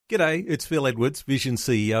G'day, it's Phil Edwards, Vision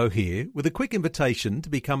CEO here, with a quick invitation to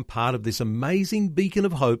become part of this amazing beacon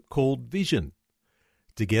of hope called Vision.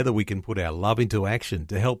 Together we can put our love into action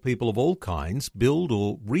to help people of all kinds build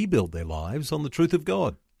or rebuild their lives on the truth of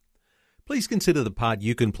God. Please consider the part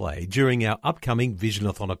you can play during our upcoming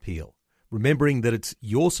Visionathon appeal, remembering that it's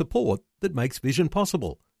your support that makes Vision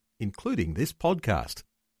possible, including this podcast.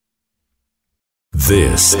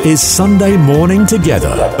 This is Sunday Morning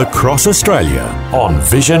Together across Australia on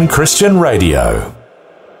Vision Christian Radio.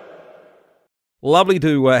 Lovely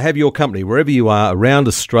to have your company wherever you are around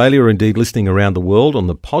Australia or indeed listening around the world on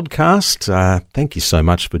the podcast. Thank you so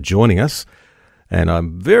much for joining us. And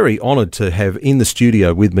I'm very honoured to have in the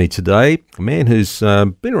studio with me today a man who's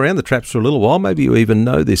been around the traps for a little while. Maybe you even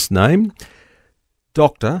know this name,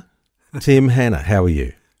 Dr. Tim Hanna. How are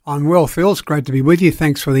you? I'm well, Phil. It's great to be with you.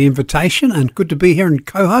 Thanks for the invitation and good to be here and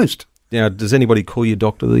co-host. Now, does anybody call you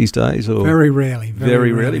doctor these days? Or? Very rarely.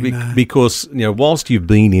 Very rarely. No. Because, whilst you've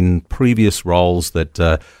been in previous roles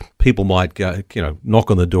that people might go, knock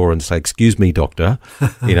on the door and say, "Excuse me, doctor,"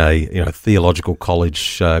 in a theological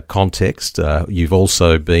college context. You've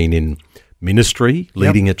also been in ministry,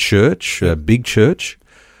 leading a church, a big church.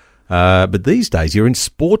 But these days you're in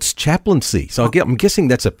sports chaplaincy. So I'm guessing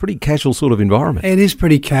that's a pretty casual sort of environment. It is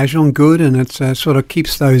pretty casual and good, and it sort of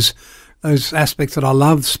keeps those aspects that I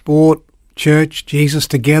love, sport, church, Jesus,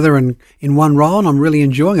 together and in one role, and I'm really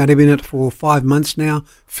enjoying it. I've been in it for 5 months now,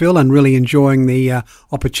 Phil, and really enjoying the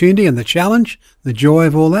opportunity and the challenge, the joy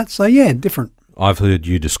of all that. So, yeah, different. I've heard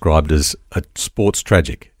you described as a sports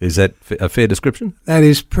tragic. Is that a fair description? That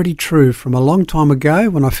is pretty true. From a long time ago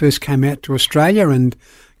when I first came out to Australia and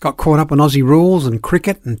got caught up on Aussie rules and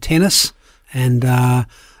cricket and tennis and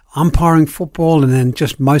umpiring football, and then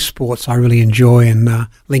just most sports I really enjoy and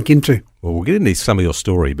link into. Well, we'll get into some of your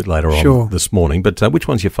story a bit later on this morning, but which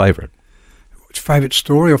one's your favourite? Which favourite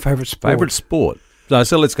story or favourite sport? Favourite sport.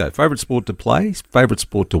 So let's go. Favourite sport to play, favourite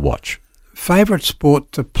sport to watch. Favourite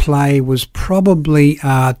sport to play was probably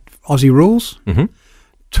Aussie rules. Mm-hmm.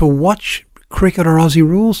 To watch cricket or Aussie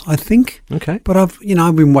rules, I think. Okay. But I've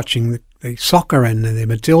been watching the soccer and the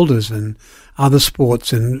Matildas and other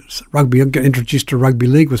sports and rugby. I got introduced to rugby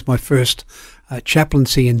league, was my first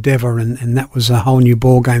chaplaincy endeavour, and that was a whole new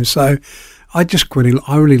ball game. So I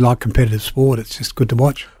really like competitive sport. It's just good to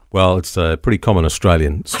watch. Well, it's a pretty common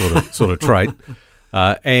Australian sort of trait.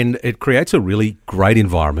 And it creates a really great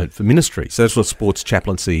environment for ministry. So that's what sports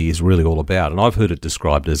chaplaincy is really all about. And I've heard it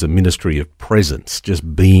described as a ministry of presence,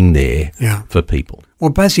 just being there for people.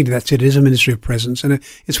 Well, basically that's it. It is a ministry of presence. And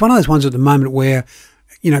it's one of those ones at the moment where,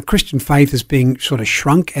 Christian faith is being sort of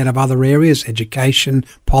shrunk out of other areas, education,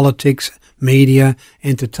 politics, media,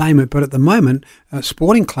 entertainment. But at the moment,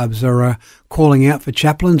 sporting clubs are calling out for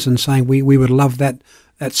chaplains and saying we would love that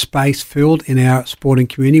space filled in our sporting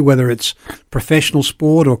community, whether it's professional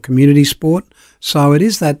sport or community sport. So it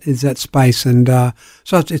is that space, and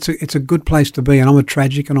so it's a good place to be. And I'm a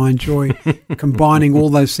tragic, and I enjoy combining all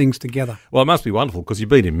those things together. Well, it must be wonderful because you've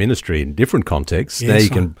been in ministry in different contexts. Yes, now you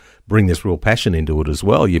can bring this real passion into it as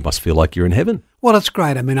well. You must feel like you're in heaven. Well, it's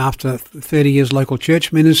great. I mean, after 30 years local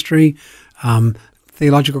church ministry,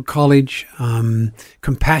 theological college,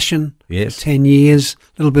 compassion, 10 years,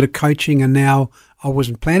 a little bit of coaching, and now I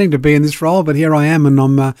wasn't planning to be in this role, but here I am, and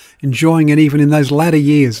I'm enjoying it even in those latter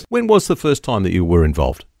years. When was the first time that you were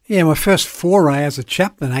involved? Yeah, my first foray as a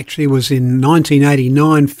chaplain actually was in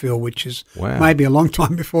 1989, Phil, which is maybe a long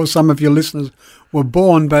time before some of your listeners were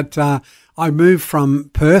born. But I moved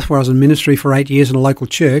from Perth, where I was in ministry for 8 years in a local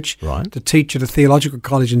church, to teach at a theological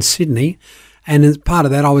college in Sydney. And as part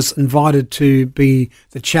of that, I was invited to be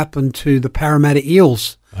the chaplain to the Parramatta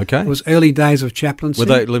Eels. Okay. It was early days of chaplaincy.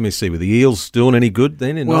 Let me see, were the Eels doing any good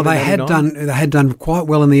then in 1989? They had done quite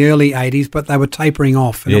well in the early 80s, but they were tapering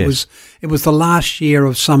off. And it was the last year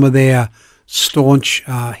of some of their staunch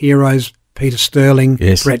heroes, Peter Sterling,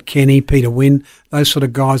 Brett Kenny, Peter Wynn. Those sort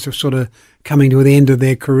of guys were sort of coming to the end of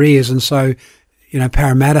their careers, and so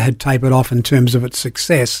Parramatta had tapered off in terms of its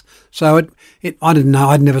success. So I didn't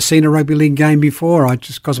know. I'd never seen a rugby league game before.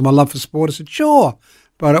 Because of my love for sport, I said, sure.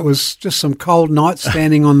 But it was just some cold nights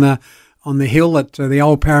standing on the hill at the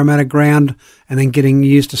old Parramatta ground and then getting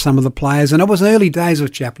used to some of the players. And it was early days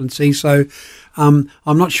of chaplaincy, so I'm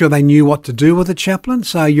not sure they knew what to do with a chaplain.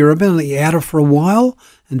 So you're immediately out of for a while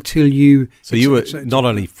until you... So you were not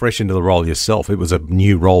only fresh into the role yourself, it was a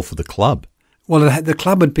new role for the club. Well, the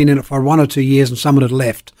club had been in it for 1 or 2 years and someone had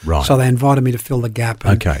left. Right. So they invited me to fill the gap.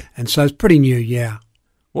 And so it's pretty new, yeah.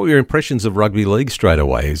 What were your impressions of rugby league straight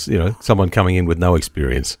away? Is someone coming in with no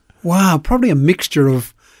experience? Wow, probably a mixture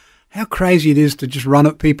of how crazy it is to just run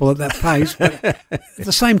at people at that pace. But at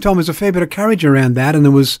the same time, there's a fair bit of courage around that, and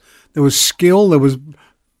there was skill, there was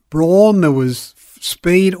brawn, there was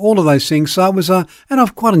speed, all of those things. So it was and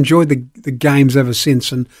I've quite enjoyed the games ever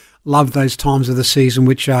since, and loved those times of the season,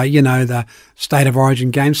 which are the State of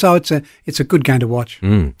Origin games. So it's a good game to watch.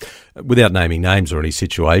 Without naming names or any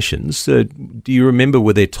situations, do you remember,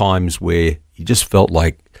 were there times where you just felt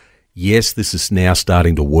like, yes, this is now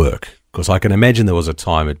starting to work? Because I can imagine there was a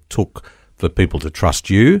time it took for people to trust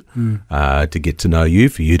you, to get to know you,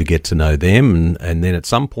 for you to get to know them, and then at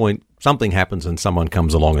some point something happens and someone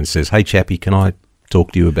comes along and says, "Hey, chappie, can I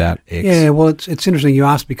talk to you about X?" Yeah, well, it's interesting you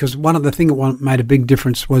asked, because one of the things that made a big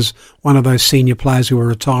difference was one of those senior players who were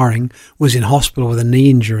retiring was in hospital with a knee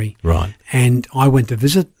injury. Right. And I went to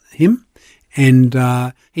visit him, and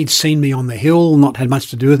he'd seen me on the hill, not had much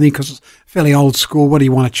to do with me because it's fairly old school. What do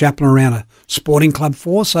you want a chaplain around a sporting club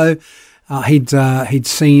for? So he'd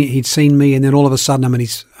seen me, and then all of a sudden I'm in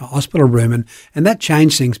his hospital room, and that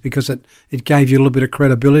changed things, because it gave you a little bit of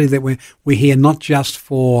credibility that we're here not just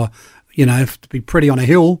for to be pretty on a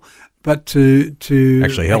hill, but to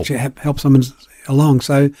actually help someone along.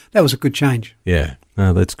 So that was a good change. Yeah,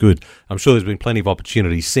 no, that's good. I'm sure there's been plenty of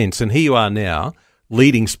opportunities since. And here you are now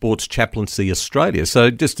leading Sports Chaplaincy Australia.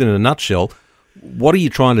 So just in a nutshell, what are you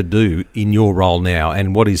trying to do in your role now,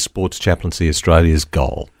 and what is Sports Chaplaincy Australia's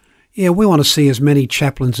goal? Yeah, we want to see as many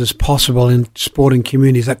chaplains as possible in sporting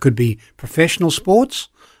communities. That could be professional sports,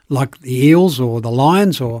 like the Eels or the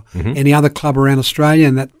Lions or any other club around Australia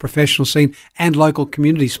in that professional scene, and local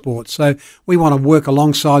community sports. So we want to work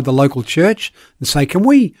alongside the local church and say, can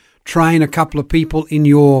we train a couple of people in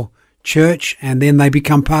your church, and then they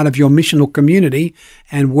become part of your missional community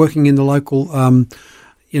and working in the local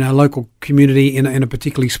local community in a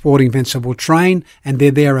particularly sporting event. So we'll train, and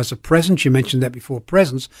they're there as a presence. You mentioned that before,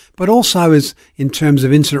 presence, but also as in terms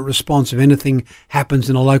of incident response. If anything happens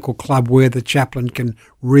in a local club, where the chaplain can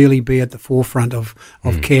really be at the forefront of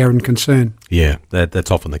care and concern. Yeah,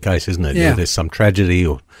 that's often the case, isn't it? Yeah. There's some tragedy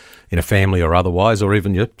or in a family or otherwise, or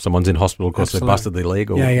even someone's in hospital because they busted their leg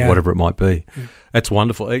or whatever it might be. Yeah. That's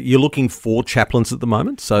wonderful. You're looking for chaplains at the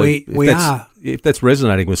moment? So we are. If that's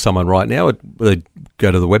resonating with someone right now, they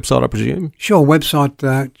go to the website, I presume? Sure, website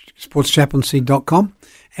sportschaplaincy.com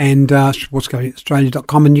and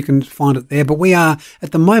sportsaustralia.com, and you can find it there. But we are,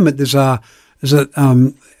 at the moment, there's a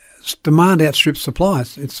demand outstrips supply.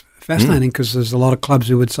 It's fascinating, because there's a lot of clubs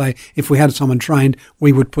who would say if we had someone trained,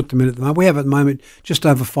 we would put them in at the moment. We have at the moment just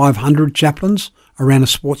over 500 chaplains around the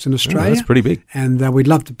sports in Australia. Oh, that's pretty big. And we'd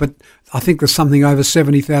love to, but I think there's something over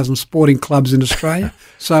 70,000 sporting clubs in Australia.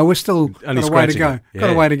 So we're still got a way to go. Yeah. Got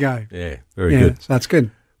a way to go. Yeah, very good. So that's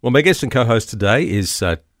good. Well, my guest and co-host today is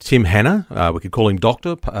Tim Hanna. We could call him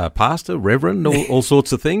doctor, pastor, reverend, all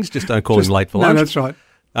sorts of things. Just don't call him late for lunch. No, that's right.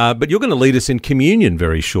 But you're going to lead us in communion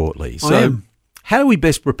very shortly. So I am. How do we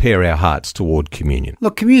best prepare our hearts toward communion?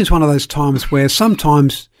 Look, communion is one of those times where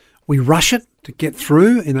sometimes we rush it to get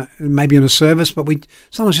through, maybe in a service, but we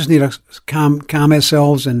sometimes just need to calm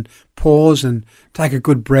ourselves and pause and take a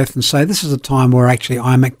good breath and say, this is a time where actually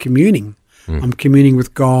I'm at communing. I'm communing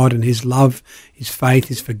with God and His love, His faith,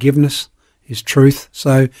 His forgiveness, His truth.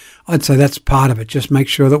 So I'd say that's part of it. Just make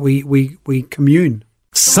sure that we commune.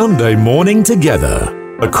 Sunday morning together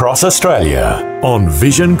across Australia on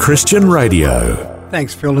Vision Christian Radio.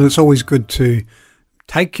 Thanks, Phil. And it's always good to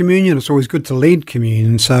take communion. It's always good to lead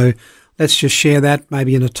communion. So let's just share that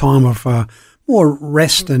maybe in a time of more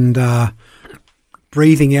rest and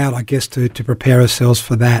breathing out, I guess, to prepare ourselves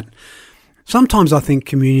for that. Sometimes I think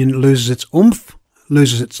communion loses its oomph,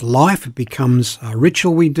 loses its life. It becomes a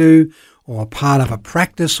ritual we do, or part of a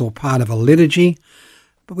practice, or part of a liturgy.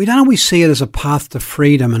 But we don't always see it as a path to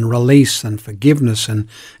freedom and release and forgiveness and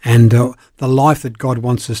the life that God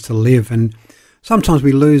wants us to live. And sometimes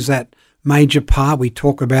we lose that major part. We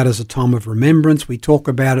talk about it as a time of remembrance. We talk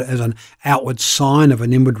about it as an outward sign of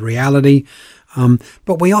an inward reality.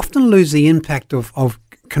 But we often lose the impact of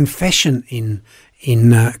confession in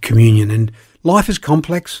communion. And life is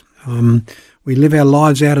complex. We live our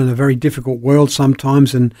lives out in a very difficult world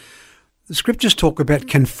sometimes, and the scriptures talk about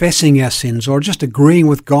confessing our sins or just agreeing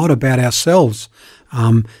with God about ourselves.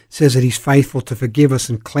 It says that He's faithful to forgive us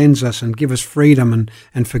and cleanse us and give us freedom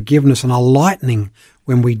and forgiveness and a lightening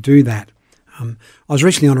when we do that. I was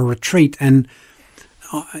recently on a retreat, and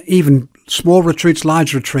even small retreats,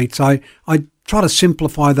 large retreats, I try to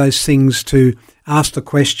simplify those things to ask the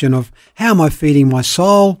question of how am I feeding my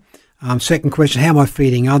soul? Second question, how am I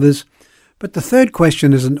feeding others? But the third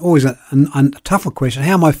question is always a tougher question.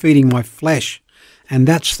 How am I feeding my flesh? And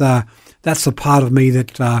that's the part of me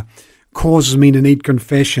that causes me to need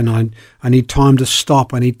confession. I need time to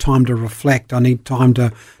stop. I need time to reflect. I need time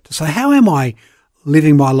to say, how am I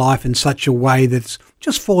living my life in such a way that's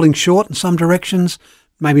just falling short in some directions?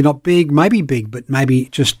 Maybe not big, maybe big, but maybe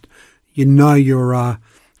just you're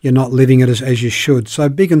not living it as you should. So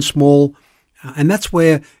big and small, and that's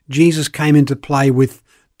where Jesus came into play with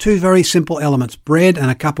two very simple elements, bread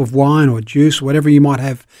and a cup of wine or juice, whatever you might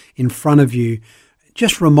have in front of you,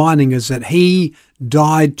 just reminding us that he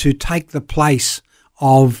died to take the place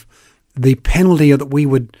of the penalty that we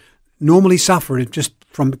would normally suffer just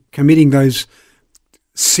from committing those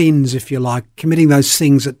sins, if you like, committing those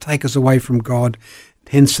things that take us away from God,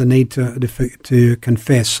 hence the need to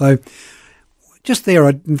confess. So just there,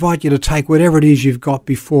 I'd invite you to take whatever it is you've got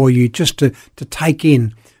before you, just to take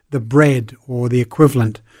in the bread or the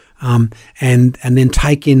equivalent, and then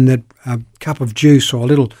take in the cup of juice or a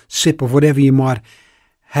little sip of whatever you might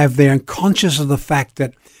have there, and conscious of the fact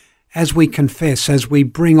that as we confess, as we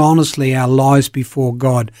bring honestly our lives before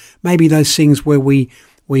God, maybe those things where we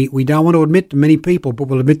don't want to admit to many people, but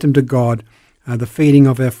we'll admit them to God, the feeding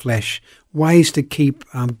of our flesh, ways to keep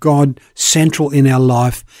God central in our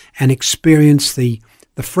life and experience the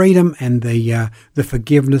freedom and the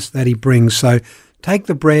forgiveness that he brings. So take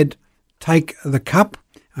the bread, take the cup,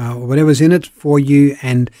 whatever's in it for you,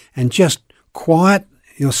 and just quiet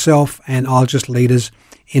yourself, and I'll just lead us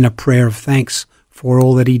in a prayer of thanks for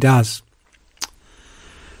all that he does.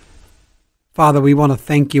 Father, we want to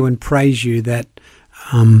thank you and praise you that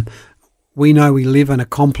we know we live in a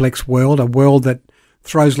complex world, a world that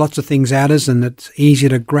throws lots of things at us, and it's easy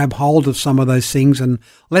to grab hold of some of those things and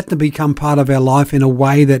let them become part of our life in a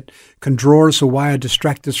way that can draw us away or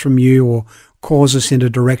distract us from you or cause us into a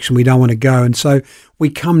direction we don't want to go. And so we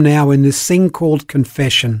come now in this thing called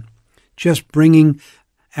confession, just bringing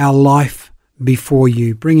our life before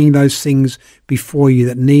you, bringing those things before you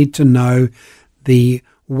that need to know the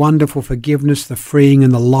wonderful forgiveness, the freeing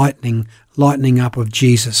and the lightening up of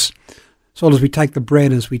Jesus. So as we take the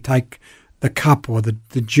bread, as we take the cup or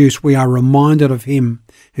the juice, we are reminded of him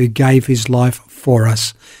who gave his life for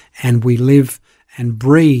us, and we live and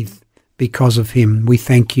breathe because of him. We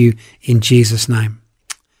thank you in Jesus' name.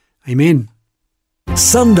 Amen.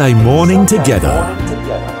 Sunday morning together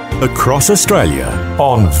across Australia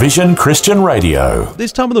on Vision Christian Radio.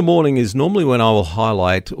 This time of the morning is normally when I will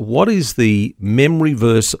highlight what is the memory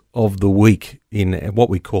verse of the week in what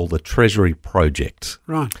we call the Treasury Project.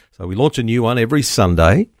 Right. So we launch a new one every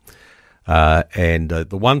Sunday, and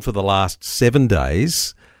the one for the last 7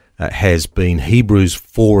 days has been Hebrews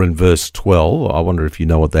 4 and verse 12. I wonder if you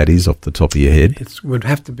know what that is off the top of your head. It would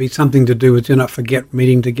have to be something to do with do not forget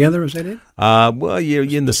meeting together, is that it? Well, you're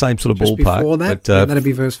in the same sort of Just ballpark. Before that, but, that'd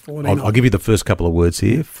be verse 14. I'll give you the first couple of words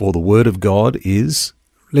here. For the word of God is...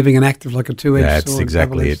 living and active like a two-edged sword. That's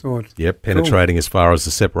exactly it. Sword. Yep, penetrating as far as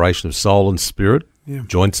the separation of soul and spirit,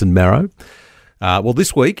 joints and marrow. Well,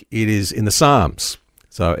 this week it is in the Psalms.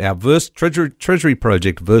 So our Treasury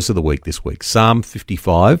Project verse of the week this week, Psalm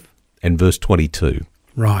 55 and verse 22.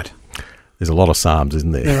 Right. There's a lot of Psalms,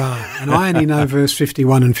 isn't there? There are. And I only know verse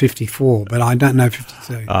 51 and 54, but I don't know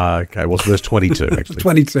 52. Okay, well, it's verse 22, actually.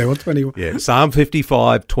 22 or 21. Yeah, Psalm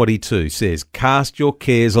 55:22 says, cast your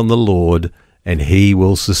cares on the Lord, and he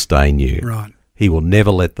will sustain you. Right. He will never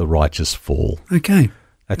let the righteous fall. Okay.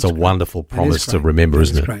 That's a wonderful promise to remember,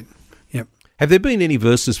 isn't it? That's great. Yep. Have there been any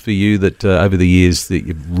verses for you that over the years that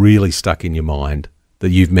you've really stuck in your mind that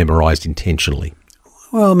you've memorised intentionally?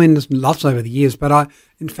 Well, I mean, there's lots over the years, but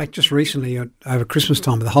in fact, just recently over Christmas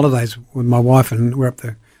time, the holidays with my wife, and we're up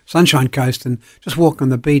the Sunshine Coast and just walking on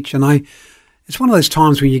the beach, and it's one of those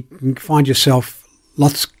times where you can find yourself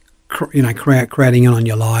lots, crowding in on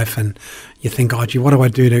your life, and you think, oh, gee, what do I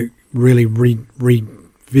do to really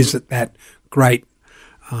revisit that great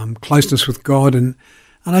closeness with God? And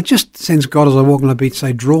I just sense God as I walk on the beach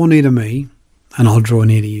say, draw near to me, and I'll draw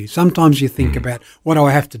near to you. Sometimes you think about, what do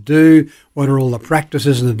I have to do? What are all the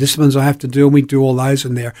practices and the disciplines I have to do? And we do all those,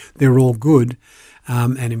 and they're all good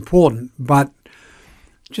and important. But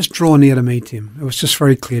just draw near to me, Tim. It was just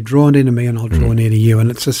very clear. Draw near to me, and I'll draw near to you. And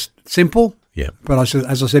it's just simple. Yeah. But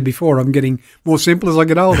as I said before, I'm getting more simple as I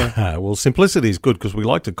get older. Well, simplicity is good because we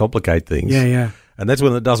like to complicate things. Yeah. And that's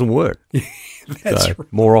when it doesn't work. That's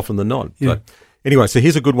right. More often than not. Yeah. So, anyway, so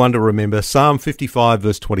here's a good one to remember. Psalm 55,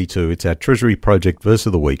 verse 22. It's our Treasury Project verse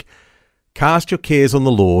of the week. Cast your cares on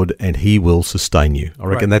the Lord, and he will sustain you. I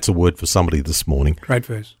reckon that's a word for somebody this morning. Great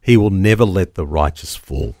verse. He will never let the righteous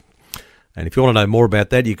fall. And if you want to know more about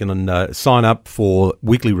that, you can sign up for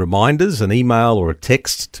weekly reminders, an email or a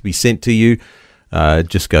text to be sent to you.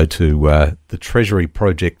 Just go to the Treasury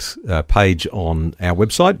Project page on our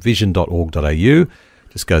website, vision.org.au.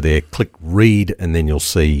 Just go there, click read, and then you'll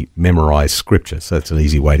see memorise scripture. So that's an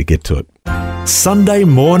easy way to get to it. Sunday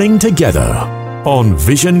morning together on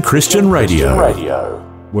Vision Christian Radio.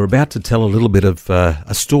 We're about to tell a little bit of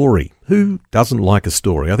a story. Who doesn't like a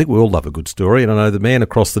story? I think we all love a good story, and I know the man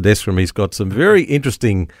across the desk from me's got some very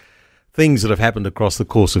interesting things that have happened across the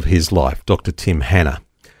course of his life, Dr. Tim Hanna.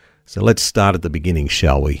 So let's start at the beginning,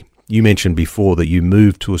 shall we? You mentioned before that you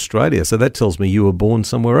moved to Australia, so that tells me you were born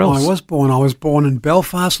somewhere else. I was born in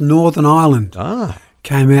Belfast, Northern Ireland.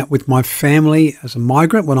 Came out with my family as a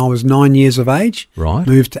migrant when I was 9 years of age. Right.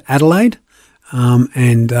 Moved to Adelaide,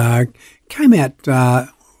 and came out...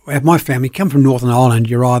 my family come from Northern Ireland.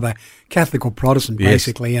 You're either Catholic or Protestant,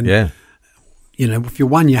 basically. And, you know, if you're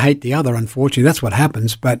one, you hate the other, unfortunately. That's what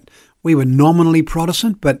happens. But we were nominally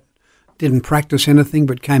Protestant, but didn't practice anything,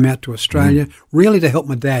 but came out to Australia really to help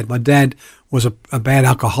my dad. My dad was a bad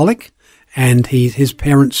alcoholic, and his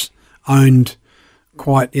parents owned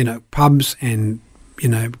quite, pubs, and,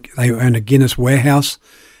 they owned a Guinness warehouse.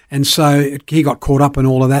 And so he got caught up in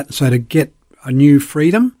all of that. So to get a new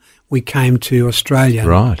freedom, we came to Australia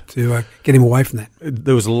to get him away from that.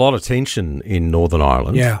 There was a lot of tension in Northern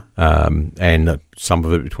Ireland, and some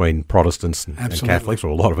of it between Protestants and Catholics, or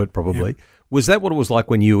a lot of it probably. Yeah. Was that what it was like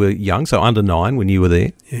when you were young, so under 9 when you were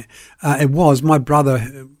there? Yeah, it was. My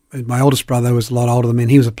brother, my oldest brother, was a lot older than me,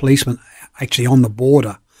 and he was a policeman actually on the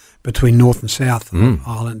border between North and South of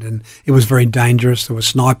Ireland, and it was very dangerous. There were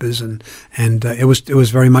snipers, and it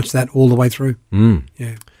was very much that all the way through.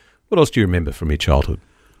 Yeah. What else do you remember from your childhood?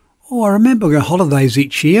 Oh, I remember going holidays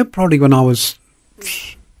each year, probably when I was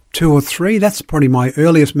 2 or 3. That's probably my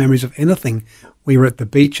earliest memories of anything. We were at the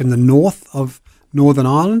beach in the north of Northern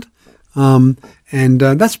Ireland, and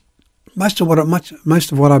that's most of what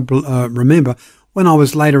I remember. When I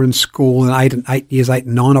was later in school, in 8 and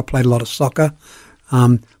 9, I played a lot of soccer.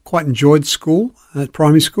 Quite enjoyed school,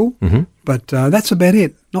 primary school, but that's about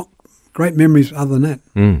it. Not great memories other than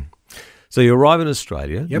that. So you arrive in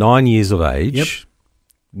Australia, 9 years of age. Yep.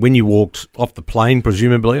 When you walked off the plane,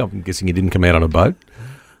 presumably, I'm guessing you didn't come out on a boat.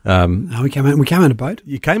 No, we came on a boat.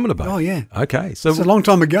 You came on a boat? Oh, yeah. Okay. So it's a long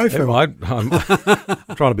time ago, Phil. I'm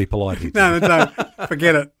trying to be polite here. No, don't.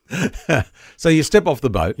 Forget it. So you step off the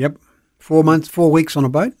boat. Yep. 4 weeks on a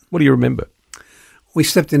boat. What do you remember? We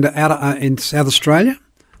stepped into South Australia,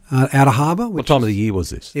 Outer Harbour. What time of the year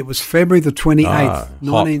was this? It was February the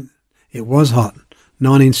 28th. It was hot.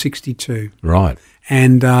 1962. Right.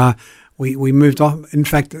 And we moved off. In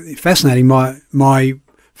fact, fascinating, my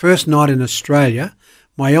first night in Australia,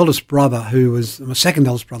 my eldest brother, my second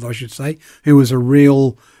eldest brother, I should say, who was a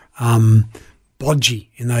real bodgy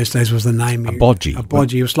in those days was the name. A bodgy? A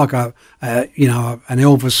bodgy. It was like an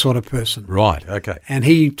Elvis sort of person. Right, okay. And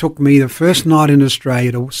he took me the first night in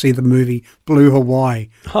Australia to see the movie Blue Hawaii.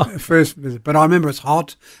 First visit. But I remember it's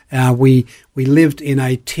hot. We lived in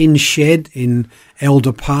a tin shed in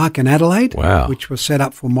Elder Park in Adelaide, which was set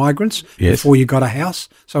up for migrants before you got a house.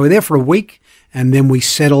 So we were there for a week, and then we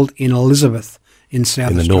settled in Elizabeth in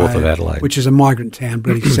South Australia. In the north of Adelaide. Which is a migrant town,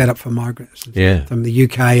 really set up for migrants from the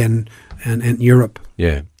UK and Europe.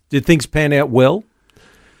 Yeah. Did things pan out well?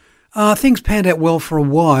 Things panned out well for a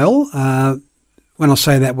while. When I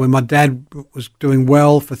say that, when my dad was doing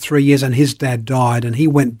well for 3 years and his dad died, and he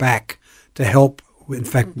went back to help. In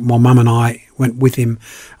fact, my mum and I went with him.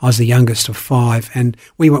 I was the youngest of 5, and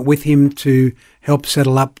we went with him to help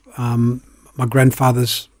settle up my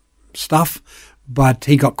grandfather's stuff, but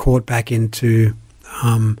he got caught back into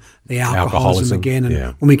the alcoholism again.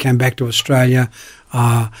 And when we came back to Australia,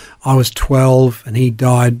 I was 12 and he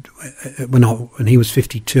died when he was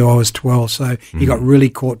 52. I was 12, so he got really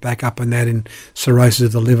caught back up in that in cirrhosis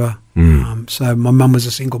of the liver. So my mum was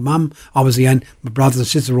a single mum. I was my brothers and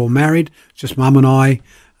sisters were all married. Just mum and I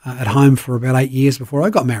at home for about 8 years before I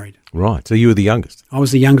got married. Right. So you were the youngest. I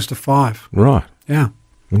was the youngest of 5. Right. Yeah.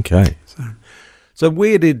 Okay. So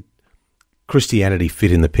where did Christianity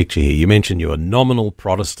fit in the picture here? You mentioned you were nominal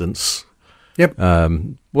Protestants. Yep.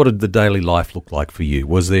 What did the daily life look like for you?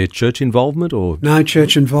 Was there church involvement or? No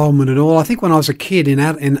church involvement at all. I think when I was a kid in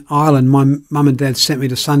Ireland, my mum and dad sent me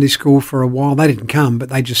to Sunday school for a while. They didn't come, but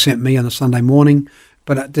they just sent me on a Sunday morning,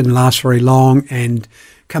 but it didn't last very long. And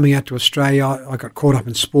coming out to Australia, I got caught up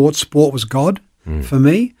in sport. Sport was God for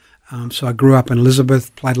me. So I grew up in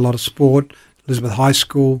Elizabeth, played a lot of sport, Elizabeth High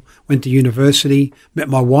School, went to university, met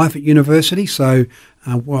my wife at university. So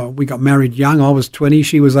we got married young. I was 20,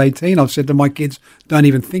 she was 18. I've said to my kids, don't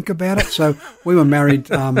even think about it. So we were married.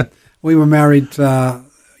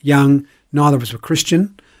 Young. Neither of us were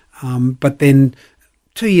Christian. But then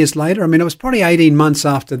 2 years later, it was probably 18 months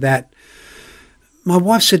after that, my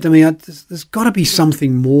wife said to me, there's got to be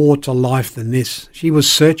something more to life than this. She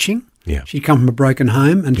was searching. Yeah. She'd come from a broken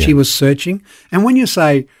home, and she was searching. And when you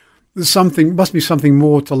say must be something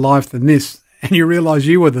more to life than this, and you realise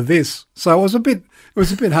you were the this, so it was a bit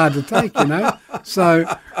hard to take, you know. So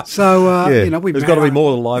you know, there's got to be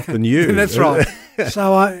more to life than you. That's right.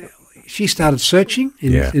 So she started searching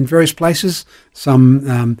in various places,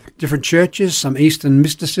 some different churches, some Eastern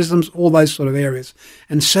mysticisms, all those sort of areas,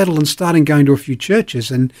 and settled and started going to a few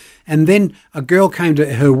churches. And then a girl came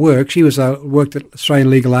to her work. She worked at Australian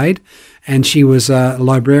Legal Aid, and she was a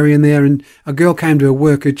librarian there. And a girl came to her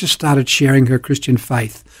work who just started sharing her Christian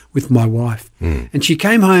faith with my wife. And she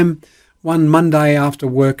came home one Monday after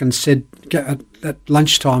work and said at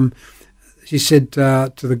lunchtime, she said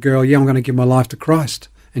to the girl, "Yeah, I'm going to give my life to Christ."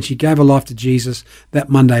 And she gave her life to Jesus that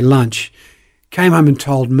Monday lunch, came home and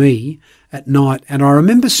told me at night. And I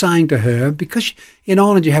remember saying to her, because in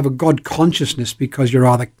Ireland you have a God consciousness because you're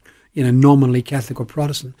either, you know, nominally Catholic or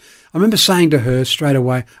Protestant. I remember saying to her straight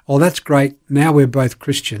away, "Oh, that's great. Now we're both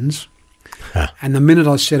Christians." And the minute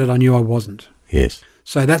I said it, I knew I wasn't. Yes.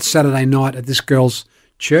 So that Saturday night at this girl's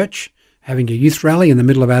church, having a youth rally in the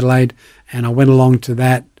middle of Adelaide, and I went along to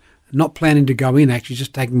that, not planning to go in, actually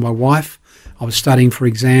just taking my wife. I was studying for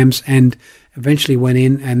exams and eventually went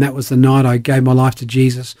in, and that was the night I gave my life to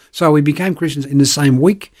Jesus. So we became Christians in the same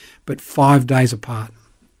week, but 5 days apart.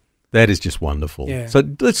 That is just wonderful. Yeah. So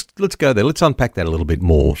let's go there. Let's unpack that a little bit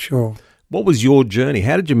more. Sure. What was your journey?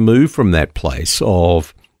 How did you move from that place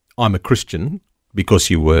of I'm a Christian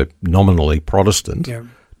because you were nominally Protestant,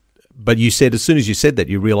 but you said as soon as you said that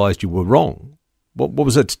you realised you were wrong. What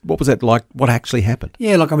was it? What was that like? What actually happened?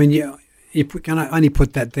 Yeah, look, I mean, you can only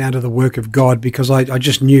put that down to the work of God, because I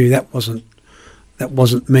just knew that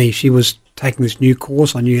wasn't me. She was taking this new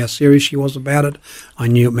course. I knew how serious she was about it. I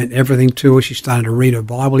knew it meant everything to her. She started to read her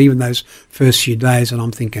Bible, even those first few days, and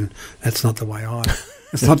I'm thinking, that's not the way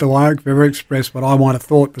it's not the way I've ever expressed what I might have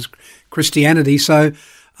thought was Christianity. So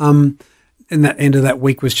in that end of that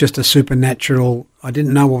week was just a supernatural. I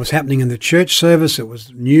didn't know what was happening in the church service. It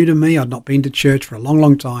was new to me. I'd not been to church for a long,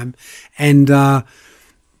 long time. And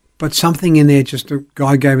but something in there, just a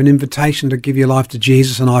guy gave an invitation to give your life to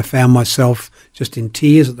Jesus, and I found myself just in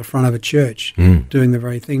tears at the front of a church doing the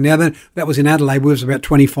very thing. Now, that was in Adelaide. We was about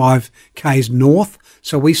 25 k's north,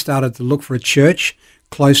 so we started to look for a church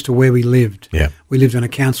close to where we lived. Yeah. We lived in a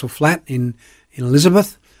council flat in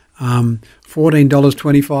Elizabeth.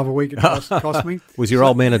 $14.25 a week it cost me. Was your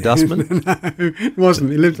old man a dustman? No, it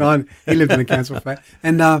wasn't. He lived in a council flat.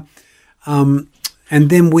 And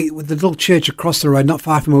then with the little church across the road, not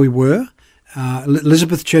far from where we were,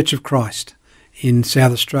 Elizabeth Church of Christ in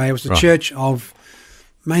South Australia. It was a church of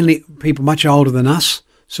mainly people much older than us.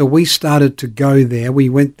 So we started to go there. We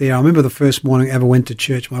went there. I remember the first morning I ever went to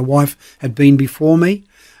church. My wife had been before me.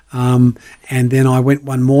 And then I went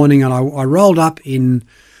one morning and I rolled up in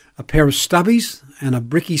a pair of stubbies and a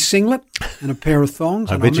bricky singlet and a pair of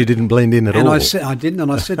thongs. I bet you didn't blend in at all. And I didn't.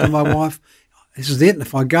 And I said to my wife, "This is it. And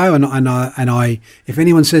if I go and if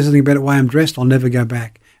anyone says anything about the way I'm dressed, I'll never go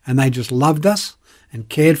back." And they just loved us and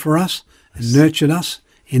cared for us and nurtured us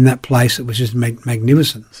in that place. It was just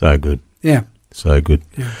magnificent. So good. Yeah. So good.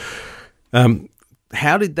 Yeah.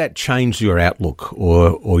 How did that change your outlook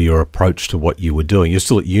or your approach to what you were doing? You're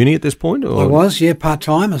still at uni at this point? Or? I was, yeah,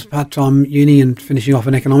 part-time. I was part-time uni and finishing off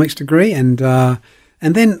an economics degree. And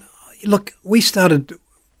then, look, we started,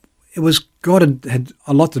 it was God had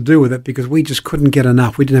a lot to do with it because we just couldn't get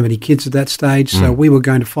enough. We didn't have any kids at that stage, so we were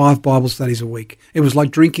going to 5 Bible studies a week. It was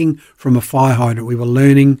like drinking from a fire hydrant. We were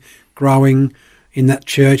learning, growing in that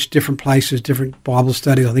church, different places, different Bible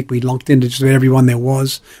studies. I think we locked into just about everyone there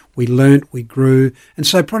was. We learnt, we grew. And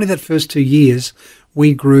so probably that first 2 years,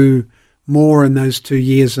 we grew more in those 2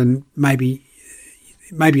 years, and maybe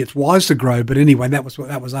it's wise to grow, but anyway, that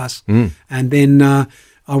was us. And then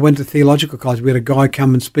I went to theological college. We had a guy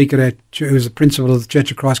come and speak at our church, who was the principal of the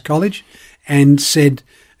Church of Christ College, and said,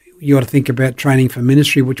 "You ought to think about training for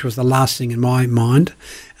ministry," which was the last thing in my mind.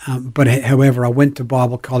 But however, I went to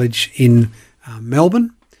Bible college in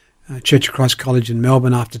Melbourne, Church of Christ College in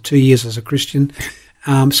Melbourne, after 2 years as a Christian.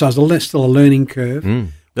 So it was still a learning curve.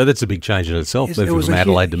 No, that's a big change in itself, moving from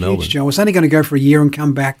Adelaide to Melbourne. I was only going to go for a year and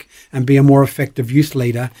come back and be a more effective youth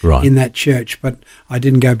leader in that church, but I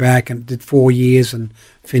didn't go back and did 4 years and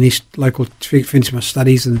finished my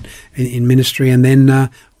studies in ministry, and then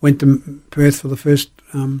went to Perth for the first.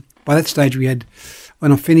 By that stage,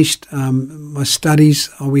 when I finished my studies,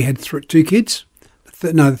 we had 2 kids.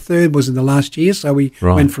 The third was in the last year, so we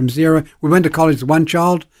went from 0. We went to college with 1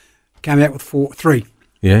 child, came out with 3.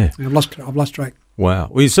 Yeah, I've lost track. Wow.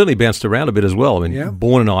 Well, you certainly bounced around a bit as well. I mean,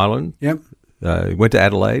 born in Ireland. Yep. Went to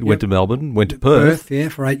Adelaide, went to Melbourne, went to Perth. Yeah,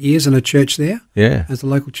 for 8 years in a church there. Yeah. As a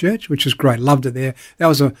local church, which was great. Loved it there. That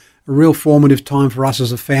was a real formative time for us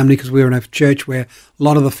as a family because we were in a church where a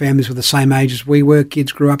lot of the families were the same age as we were.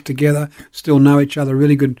 Kids grew up together, still know each other,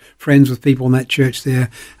 really good friends with people in that church there.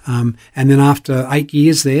 And then after 8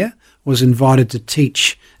 years there, was invited to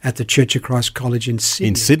teach at the Church of Christ College in Sydney.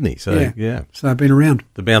 In Sydney, so yeah. So I've been around.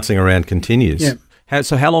 The bouncing around continues. Yeah.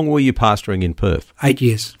 So how long were you pastoring in Perth? 8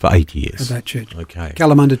 years. For 8 years. At that church. Okay.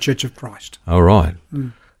 Kalamunda Church of Christ. All right.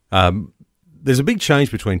 There's a big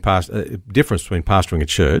change between difference between pastoring a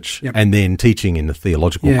church and then teaching in the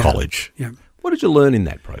theological college. Yeah. What did you learn in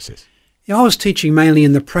that process? Yeah, I was teaching mainly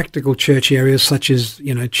in the practical church areas such as,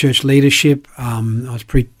 church leadership. I was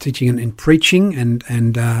teaching in preaching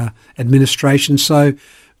and administration. So,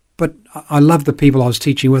 but I loved the people I was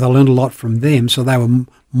teaching with. I learned a lot from them. So they were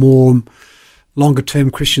more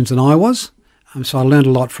longer-term Christians than I was. So I learned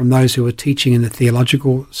a lot from those who were teaching in the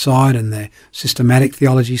theological side and the systematic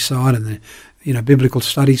theology side and the biblical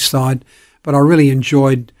studies side. But I really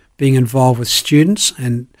enjoyed being involved with students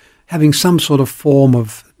and having some sort of form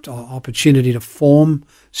of opportunity to form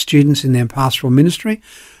students in their pastoral ministry.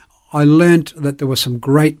 I learned that there were some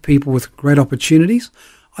great people with great opportunities.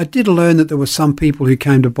 I did learn that there were some people who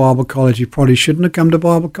came to Bible college who probably shouldn't have come to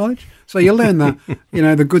Bible college. So you learn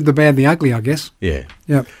the good, the bad, the ugly, I guess. Yeah.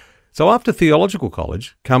 Yeah. So after theological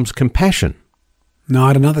college comes compassion. No,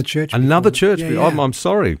 at another church. Another church. Yeah. I'm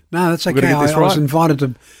sorry. No, that's okay. I was invited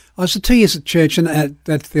to. I was 2 years at church and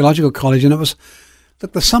at theological college, and it was.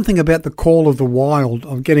 Look, there's something about the call of the wild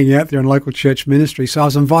of getting out there in local church ministry. So I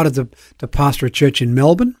was invited to pastor a church in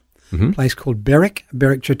Melbourne, a place called Berwick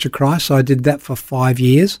Church of Christ. So I did that for 5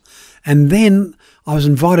 years, and then I was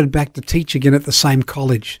invited back to teach again at the same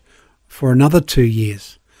college for another 2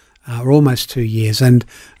 years. Or almost 2 years, and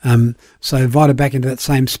so invited back into that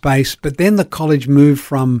same space. But then the college moved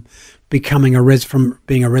from becoming from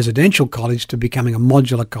being a residential college to becoming a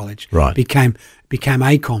modular college. Right, became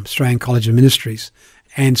ACOM, Australian College of Ministries,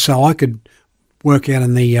 and so I could work out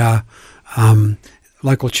in the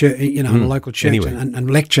local church, local church, anyway.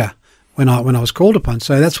 and lecture when I was called upon.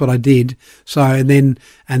 So that's what I did. So and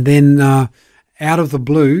then out of the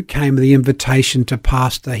blue came the invitation to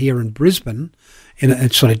pastor here in Brisbane. In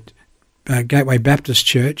a sort of Gateway Baptist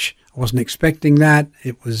Church. I wasn't expecting that.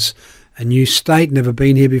 It was a new state, never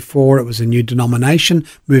been here before. It was a new denomination,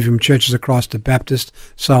 moving from Churches of Christ to Baptist.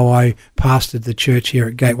 So I pastored the church here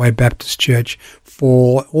at Gateway Baptist Church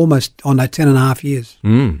for almost 10.5 years.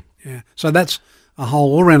 Yeah. So that's a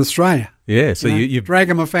whole all around Australia. Yeah, so you've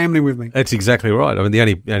dragging my family with me. That's exactly right. I mean, the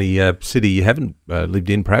only city you haven't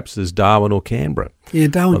lived in perhaps is Darwin or Canberra. Yeah,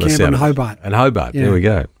 Darwin, Canberra and Hobart. And Hobart, there we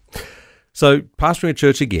go. So pastoring a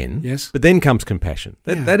church again, yes, but then comes compassion.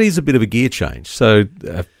 That is a bit of a gear change. So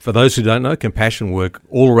for those who don't know, compassion work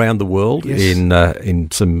all around the world in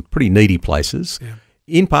some pretty needy places,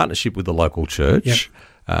 in partnership with the local church,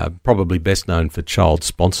 probably best known for child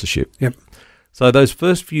sponsorship. Yep. So those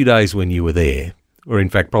first few days when you were there, or in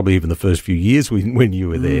fact probably even the first few years when you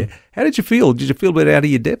were there, how did you feel? Did you feel a bit out of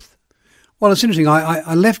your depth? Well, it's interesting.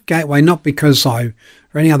 I left Gateway not because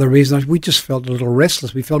or any other reason. We just felt a little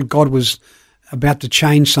restless. We felt God was about to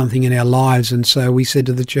change something in our lives, and so we said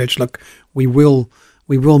to the church, "Look, we will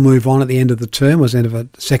move on at the end of the term." It was the end of a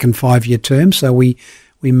second 5-year term, so we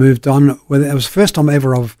moved on. It was the first time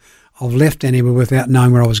ever I've left anywhere without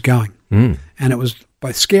knowing where I was going, and it was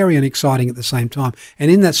both scary and exciting at the same time. And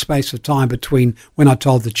in that space of time between when I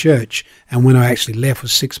told the church and when I actually left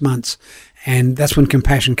was 6 months. And that's when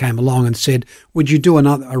Compassion came along and said, would you do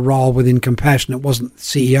a role within Compassion? It wasn't the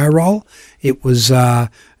CEO role. It was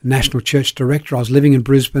National Church Director. I was living in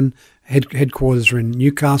Brisbane. Headquarters were in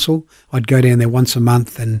Newcastle. I'd go down there once a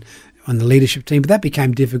month and on the leadership team, but that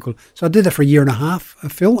became difficult. So I did that for 1.5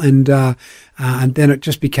 years, Phil, and then it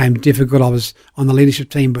just became difficult. I was on the leadership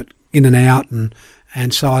team, but in and out.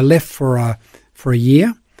 And so I left for a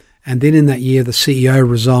year. And then in that year, the CEO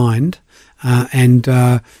resigned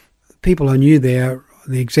and people I knew there,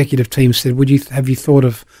 the executive team said, have you thought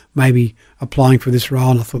of maybe applying for this role?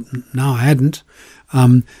 And I thought, no, I hadn't.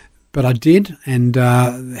 But I did and,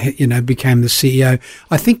 became the CEO.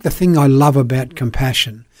 I think the thing I love about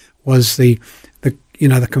Compassion was the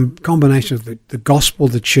combination of the gospel,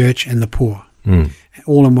 the church and the poor,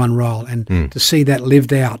 all in one role. And to see that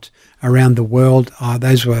lived out around the world,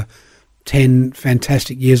 those were 10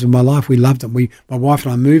 fantastic years of my life. We loved them. My wife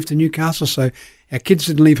and I moved to Newcastle, so our kids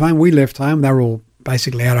didn't leave home. We left home. They were all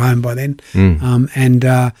basically out of home by then.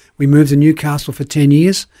 And we moved to Newcastle for 10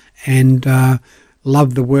 years and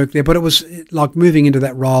loved the work there. But it was like moving into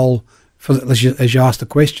that role, as you asked the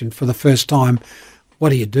question, for the first time. What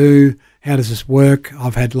do you do? how does this work?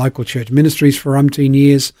 I've had local church ministries for umpteen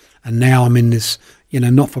years, and now I'm in this,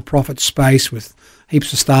 not-for-profit space with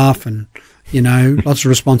heaps of staff and, lots of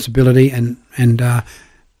responsibility,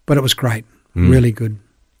 but it was great, really good.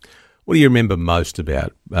 What do you remember most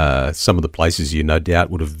about some of the places you no doubt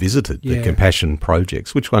would have visited, the compassion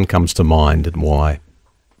projects? Which one comes to mind and why?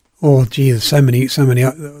 Oh, gee, there's so many.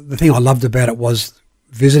 The thing I loved about it was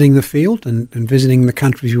visiting the field and visiting the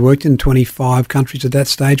countries we worked in, 25 countries at that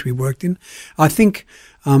stage we worked in. I think,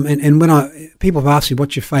 and when people have asked me,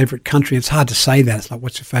 what's your favourite country? It's hard to say that. It's like,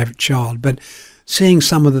 what's your favourite child? But seeing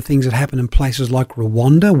some of the things that happen in places like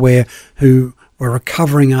Rwanda, who were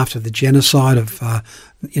recovering after the genocide of,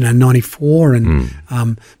 94,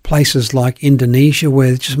 and places like Indonesia, where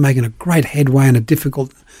they're just making a great headway in a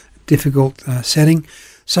difficult setting.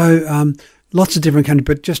 So lots of different countries,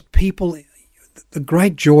 but just people. The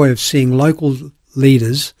great joy of seeing local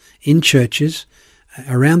leaders in churches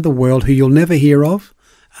around the world who you'll never hear of,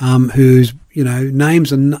 whose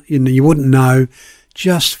names and you wouldn't know,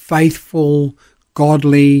 just faithful,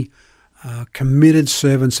 godly, committed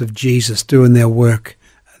servants of Jesus doing their work.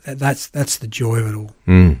 That's the joy of it all.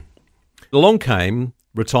 Along came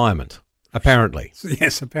retirement, apparently.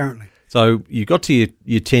 Yes, apparently. So you got to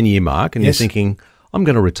your 10-year mark and you're thinking, I'm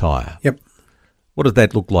going to retire. Yep. What did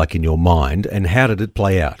that look like in your mind, and how did it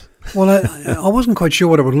play out? Well, I wasn't quite sure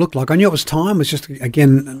what it would look like. I knew it was time. It was just,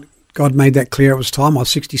 again, God made that clear it was time. I was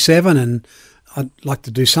 67 and I'd like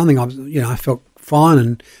to do something. I felt fine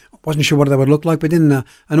and wasn't sure what that would look like. But then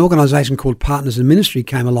an organisation called Partners in Ministry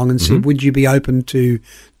came along and said, would you be open to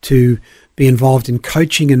be involved in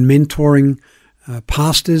coaching and mentoring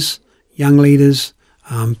pastors, young leaders,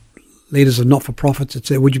 leaders of not-for-profits,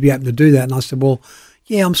 etc. Would you be able to do that? And I said, well,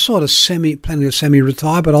 yeah, I'm sort of planning to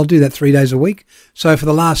semi-retire, but I'll do that 3 days a week. So for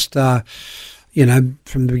the last, from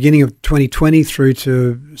the beginning of 2020 through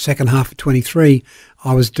to second half of 23,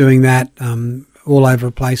 I was doing that all over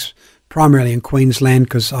the place, primarily in Queensland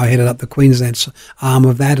because I headed up the Queensland arm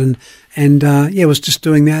of that. And was just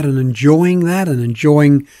doing that and enjoying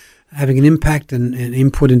having an impact and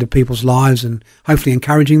input into people's lives and hopefully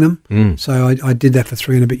encouraging them. So I did that for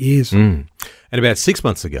 3 and a bit years. And about 6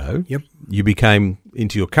 months ago, you became,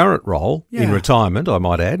 into your current role in retirement, I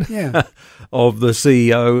might add, of the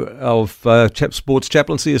CEO of Sports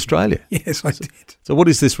Chaplaincy Australia. Yes, I did. So what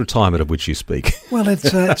is this retirement of which you speak? Well, it's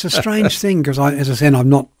a strange thing because, as I said, I've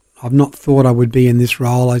not thought I would be in this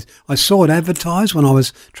role. I saw it advertised when I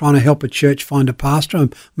was trying to help a church find a pastor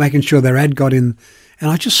and making sure their ad got in. And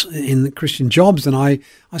I just, in the Christian Jobs, and I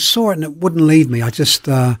saw it and it wouldn't leave me.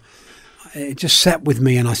 It just sat with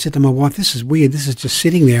me, and I said to my wife, this is weird. This is just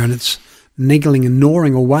sitting there and it's niggling and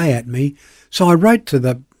gnawing away at me. So I wrote to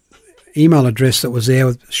the email address that was there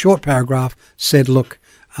with a short paragraph, said, look,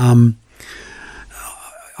 I've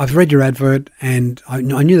read your advert and I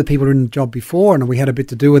knew the people who were in the job before and we had a bit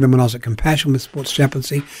to do with them when I was at Compassion with Sports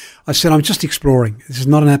Chaplaincy. I said, I'm just exploring. This is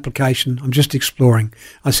not an application. I'm just exploring.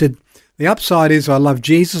 I said, the upside is I love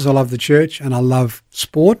Jesus, I love the church, and I love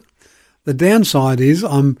sport. The downside is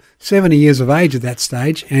I'm 70 years of age at that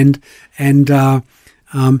stage, and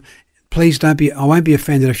please I won't be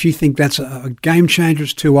offended if you think that's a game changer.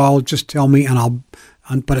 It's too old. Just tell me,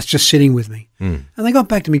 but it's just sitting with me. And they got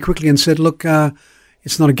back to me quickly and said, look,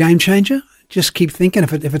 it's not a game changer. Just keep thinking.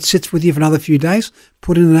 If it sits with you for another few days,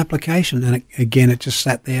 put in an application. And it just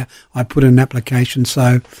sat there. I put in an application,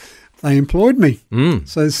 so they employed me.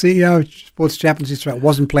 So the CEO of Sports Chaplaincy Australia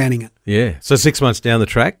wasn't planning it. Yeah. So 6 months down the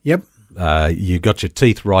track. Yep. You got your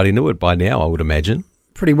teeth right into it by now, I would imagine.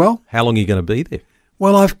 Pretty well. How long are you going to be there?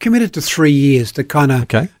 Well, I've committed to 3 years to kind of,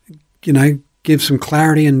 give some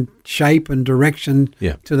clarity and shape and direction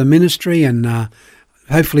to the ministry and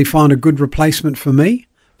hopefully find a good replacement for me.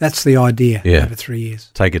 That's the idea over 3 years.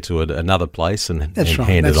 Take it to another place and hand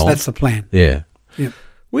it on. That's the plan. Yeah. Yep.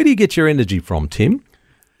 Where do you get your energy from, Tim?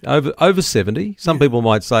 Over 70, some people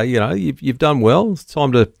might say, you've done well. It's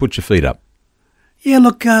time to put your feet up. Yeah,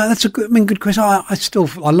 look, that's a good question.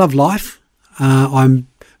 I love life. I'm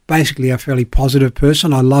basically a fairly positive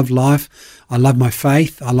person. I love life. I love my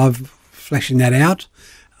faith. I love fleshing that out.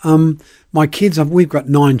 My kids, we've got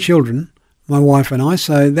 9 children, my wife and I,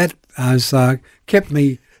 so that has kept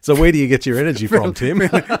me. So where do you get your energy from, Tim?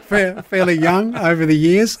 fairly young over the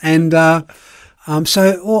years, and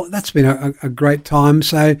that's been a great time.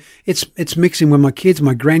 So it's mixing with my kids,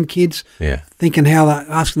 my grandkids, thinking how they're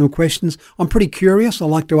asking them questions. I'm pretty curious. I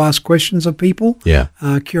like to ask questions of people. Yeah,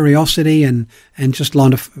 curiosity and just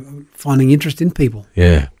finding interest in people.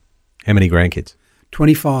 Yeah. How many grandkids?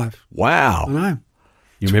 25. Wow. I know.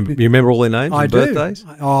 You remember all their names and birthdays?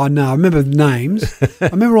 Oh, no, I remember the names. I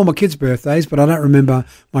remember all my kids' birthdays, but I don't remember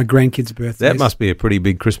my grandkids' birthdays. That must be a pretty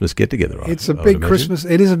big Christmas get-together, right? It's a big Christmas.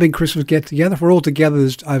 It is a big Christmas get-together. If we're all together,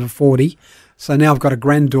 there's over 40. So now I've got a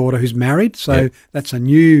granddaughter who's married, so that's a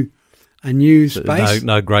new space.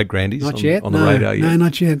 No great-grandies not yet. on the radar yet? No,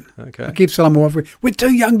 not yet. Okay. I keep telling my wife, we're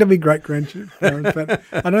too young to be great-grandchildren, but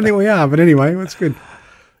I don't think we are. But anyway, that's good.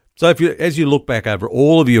 So as you look back over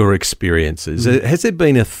all of your experiences, has there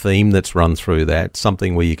been a theme that's run through that,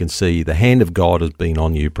 something where you can see the hand of God has been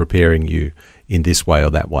on you, preparing you in this way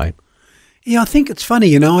or that way? Yeah, I think it's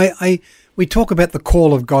funny, we talk about the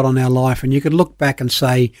call of God on our life, and you could look back and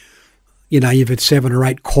say, you've had 7 or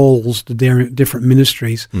 8 calls to different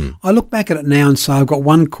ministries. I look back at it now and say I've got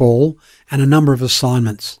one call and a number of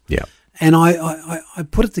assignments. Yeah. And I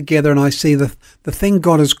put it together and I see the thing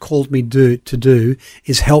God has called me to do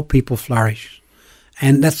is help people flourish.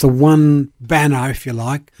 And that's the one banner, if you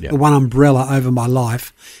like, the one umbrella over my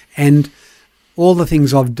life. And all the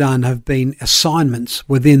things I've done have been assignments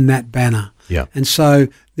within that banner. Yeah. And so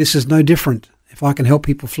this is no different. If I can help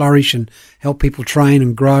people flourish and help people train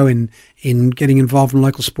and grow in getting involved in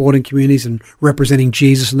local sporting communities and representing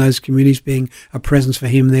Jesus in those communities, being a presence for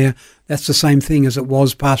him there, that's the same thing as it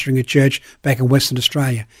was pastoring a church back in Western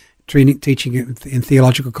Australia, teaching in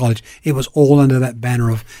theological college. It was all under that banner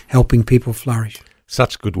of helping people flourish.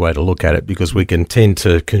 Such a good way to look at it, because we can tend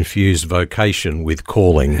to confuse vocation with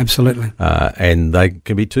calling. Absolutely. And they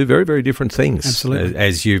can be two very, very different things. Absolutely.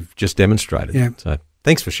 As you've just demonstrated. Yeah. So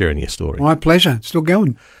thanks for sharing your story. My pleasure. Still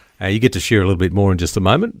going. You get to share a little bit more in just a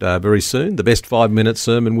moment, very soon. The best 5-minute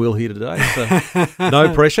sermon we'll hear today. So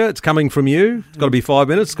no pressure. It's coming from you. It's got to be 5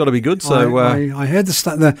 minutes. It's got to be good. So I heard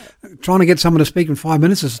the trying to get someone to speak in 5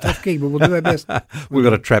 minutes is a tough gig, but we'll do our best. We've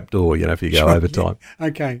got a trap door, if you go over time.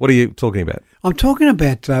 Okay. What are you talking about? I'm talking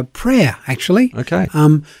about prayer, actually. Okay.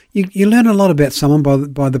 You learn a lot about someone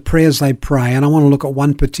by the prayers they pray, and I want to look at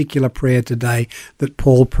one particular prayer today that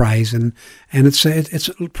Paul prays, and it's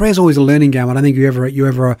prayer's always a learning game. I don't think you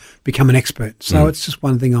ever become an expert, so it's just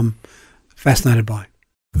one thing I'm fascinated by.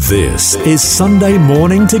 This is Sunday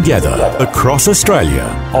Morning Together across Australia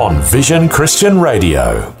on Vision Christian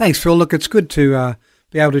Radio. Thanks, Phil. Look, it's good to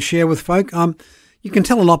be able to share with folk. You can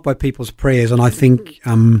tell a lot by people's prayers, and I think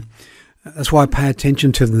that's why I pay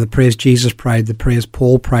attention to them. The prayers Jesus prayed, the prayers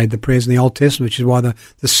Paul prayed, the prayers in the Old Testament, which is why the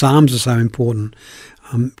Psalms are so important.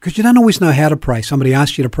 Because you don't always know how to pray. Somebody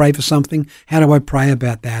asks you to pray for something. How do I pray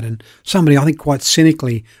about that? And somebody, I think quite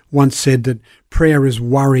cynically, once said that prayer is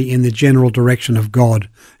worry in the general direction of God.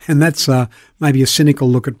 And that's maybe a cynical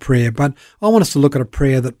look at prayer. But I want us to look at a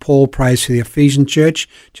prayer that Paul prays for the Ephesian church.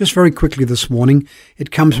 Just very quickly this morning.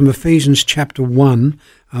 It comes from Ephesians chapter 1,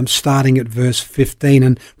 starting at verse 15.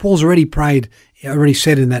 And Paul's already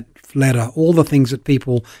said in that letter all the things that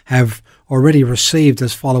people have already received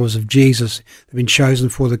as followers of Jesus. They've been chosen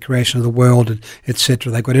for the creation of the world, etc.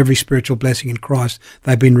 They've got every spiritual blessing in Christ.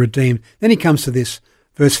 They've been redeemed. Then he comes to this,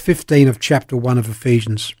 verse 15 of chapter 1 of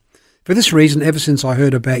Ephesians. For this reason, ever since I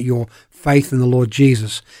heard about your faith in the Lord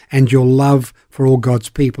Jesus and your love for all God's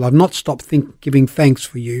people, I've not stopped giving thanks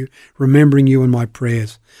for you, remembering you in my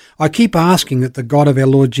prayers. I keep asking that the God of our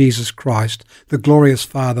Lord Jesus Christ, the glorious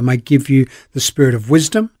Father, may give you the spirit of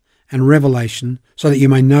wisdom and revelation so that you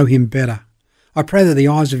may know him better. I pray that the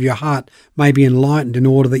eyes of your heart may be enlightened in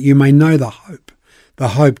order that you may know the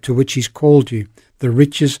hope to which he's called you, the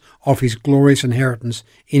riches of his glorious inheritance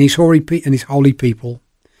in his holy people,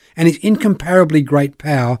 and his incomparably great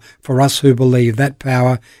power for us who believe. That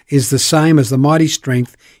power is the same as the mighty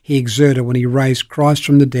strength he exerted when he raised Christ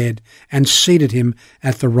from the dead and seated him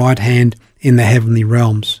at the right hand in the heavenly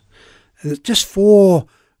realms. Just 4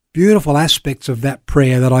 beautiful aspects of that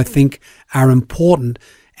prayer that I think are important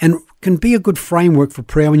and can be a good framework for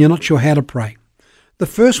prayer when you're not sure how to pray. The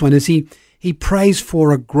first one is he prays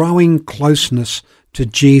for a growing closeness to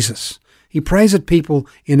Jesus. He prays that people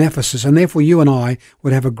in Ephesus, and therefore you and I,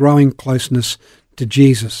 would have a growing closeness to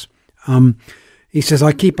Jesus. He says,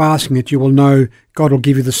 I keep asking that you will know, God will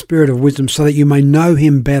give you the spirit of wisdom so that you may know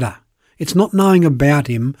him better. It's not knowing about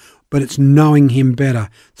him, but it's knowing him better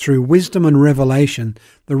through wisdom and revelation,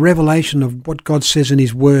 the revelation of what God says in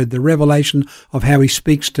his word, the revelation of how he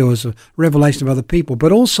speaks to us, a revelation of other people,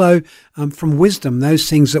 but also from wisdom, those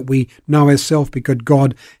things that we know ourselves because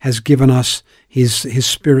God has given us his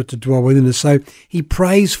spirit to dwell within us. So he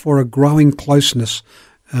prays for a growing closeness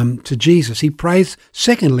to Jesus. He prays,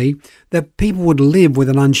 secondly, that people would live with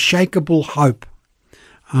an unshakable hope.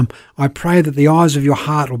 I pray that the eyes of your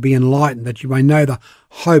heart will be enlightened, that you may know the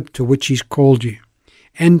hope to which he's called you.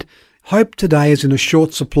 And hope today is in a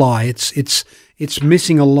short supply. It's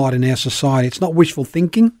missing a lot in our society. It's not wishful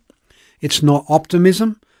thinking. It's not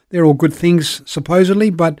optimism. They're all good things, supposedly,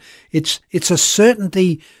 but it's a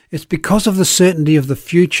certainty. It's because of the certainty of the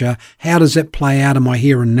future. How does that play out in my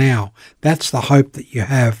here and now? That's the hope that you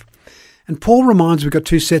have. And Paul reminds we've got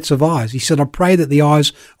two sets of eyes. He said, I pray that the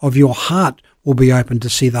eyes of your heart will be open to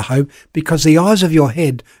see the hope, because the eyes of your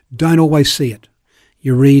head don't always see it.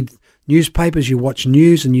 You read newspapers, you watch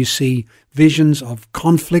news, and you see visions of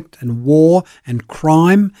conflict and war and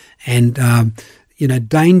crime and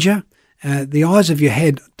danger. The eyes of your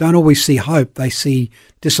head don't always see hope. They see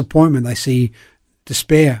disappointment. They see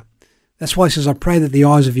despair. That's why he says, I pray that the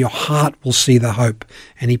eyes of your heart will see the hope.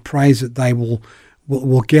 And he prays that they will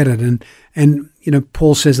get it. And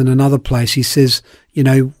Paul says in another place, he says,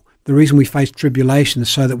 the reason we face tribulation is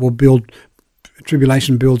so that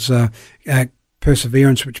tribulation builds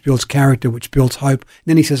perseverance, which builds character, which builds hope. And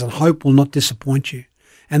then he says, and hope will not disappoint you.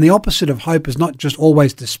 And the opposite of hope is not just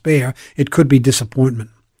always despair. It could be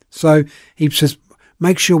disappointment. So he says,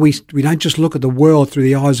 make sure we don't just look at the world through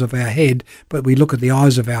the eyes of our head, but we look at the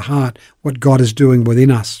eyes of our heart, what God is doing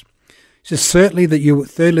within us. He says, thirdly, that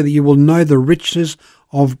you will know the riches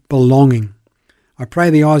of belonging. I pray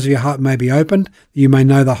the eyes of your heart may be opened, that you may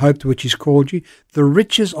know the hope to which he's called you, the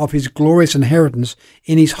riches of his glorious inheritance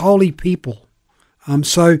in his holy people.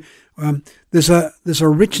 There's a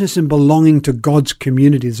richness in belonging to God's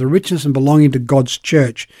community. There's a richness in belonging to God's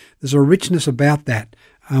church. There's a richness about that.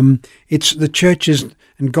 It's the churches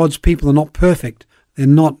and God's people are not perfect. They're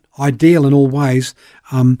not ideal in all ways.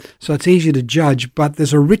 So it's easy to judge, but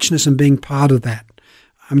there's a richness in being part of that.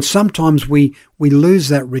 And sometimes we lose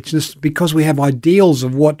that richness because we have ideals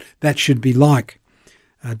of what that should be like.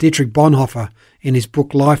 Dietrich Bonhoeffer, in his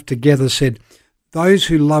book Life Together, said, those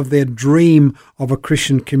who love their dream of a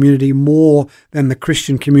Christian community more than the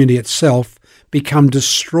Christian community itself become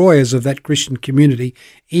destroyers of that Christian community,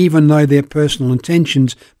 even though their personal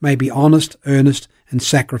intentions may be honest, earnest, and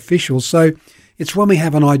sacrificial. So it's when we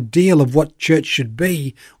have an ideal of what church should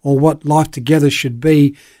be or what life together should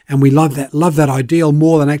be, and we love that ideal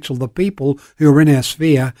more than the people who are in our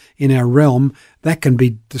sphere, in our realm, that can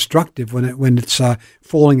be destructive when it's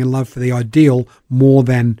falling in love for the ideal more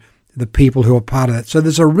than the people who are part of that. So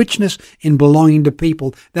there's a richness in belonging to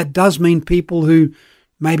people. That does mean people who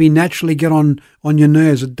maybe naturally get on your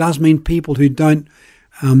nerves. It does mean people who don't,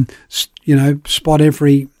 spot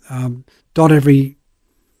every, dot every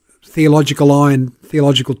theological I and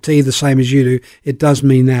theological T the same as you do. It does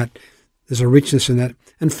mean that. There's a richness in that.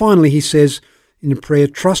 And finally, he says in prayer,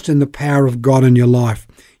 trust in the power of God in your life.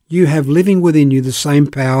 You have living within you the same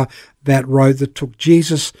power that took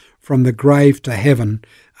Jesus from the grave to heaven.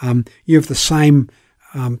 You have the same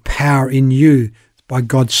power in you by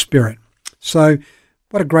God's Spirit. So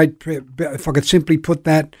what a great prayer. If I could simply put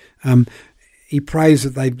that, he prays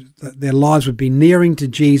that their lives would be nearing to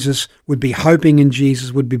Jesus, would be hoping in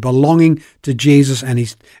Jesus, would be belonging to Jesus and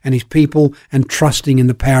his people, and trusting in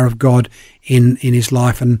the power of God in his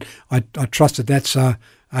life. And I trust that that's a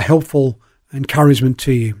helpful encouragement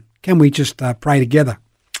to you. Can we just pray together?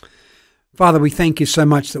 Father, we thank you so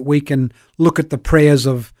much that we can look at the prayers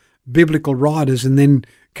of biblical writers and then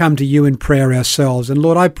come to you in prayer ourselves. And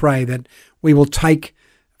Lord, I pray that we will take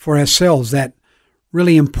for ourselves that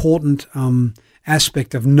really important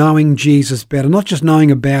aspect of knowing Jesus better, not just knowing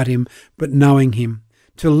about him, but knowing him,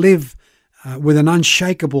 to live with an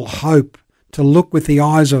unshakable hope, to look with the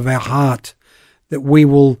eyes of our heart, that we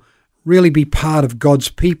will really be part of God's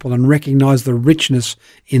people and recognize the richness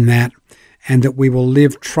in that, and that we will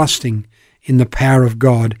live trusting in the power of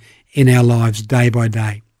God in our lives day by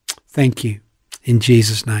day. Thank you. In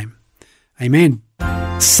Jesus' name. Amen.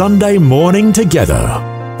 Sunday morning together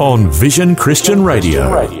on Vision Christian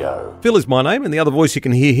Radio. Phil is my name, and the other voice you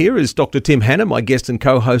can hear here is Dr. Tim Hanna, my guest and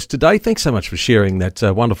co-host today. Thanks so much for sharing that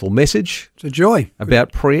wonderful message. It's a joy.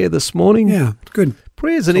 About prayer this morning. Yeah, good.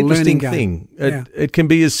 Prayer is an interesting thing. It can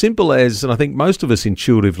be as simple as, and I think most of us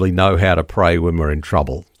intuitively know how to pray when we're in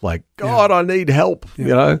trouble. Like, God, I need help,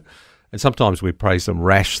 And sometimes we pray some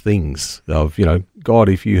rash things of, God,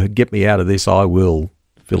 if you get me out of this, I will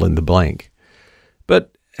fill in the blank.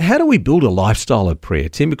 But how do we build a lifestyle of prayer,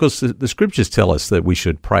 Tim? Because the scriptures tell us that we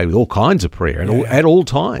should pray with all kinds of prayer at all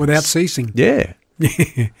times. Without ceasing. Yeah.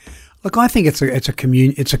 Look, I think it's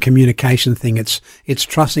a communication thing. It's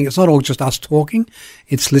trusting. It's not all just us talking.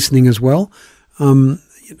 It's listening as well.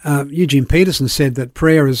 Eugene Peterson said that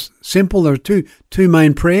prayer is simple. There are two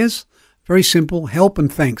main prayers, very simple: help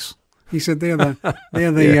and thanks. He said they're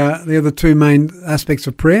the two main aspects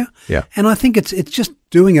of prayer. Yeah. And I think it's just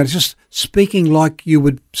doing it. It's just speaking like you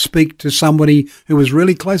would speak to somebody who was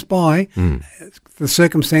really close by, the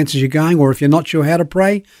circumstances you're going, or if you're not sure how to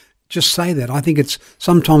pray, just say that. I think it's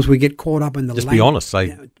sometimes we get caught up in the Just be honest.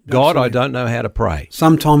 Say, God, I don't know how to pray.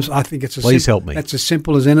 Sometimes I think it's Please help me. That's as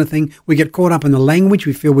simple as anything. We get caught up in the language.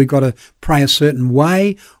 We feel we've got to pray a certain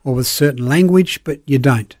way or with certain language, but you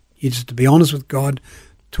don't. You just, to be honest with God,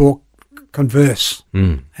 talk, converse,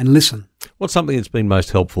 and listen. What's something that's been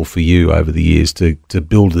most helpful for you over the years to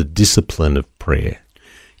build the discipline of prayer?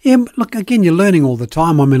 Yeah, look, again, you're learning all the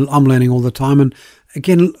time. I'm learning all the time. And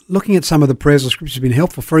again, looking at some of the prayers of Scripture has been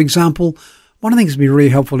helpful. For example, one of the things that's been really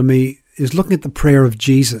helpful to me is looking at the prayer of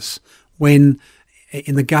Jesus when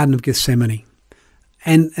in the Garden of Gethsemane.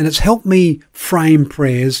 And it's helped me frame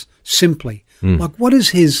prayers simply. Like, what is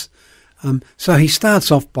his... so he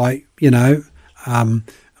starts off by, I'm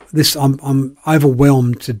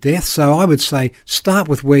overwhelmed to death. So I would say start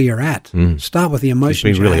with where you're at. Start with the emotions.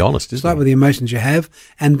 He's been really honest, isn't he? Start with the emotions you have,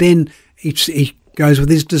 and then he goes with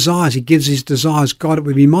his desires. He gives his desires. God, it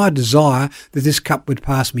would be my desire that this cup would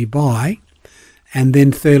pass me by. And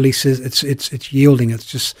then thirdly says it's yielding. It's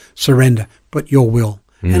just surrender, but your will.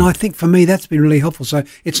 And I think for me that's been really helpful. So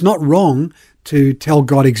it's not wrong to tell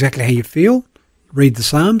God exactly how you feel. Read the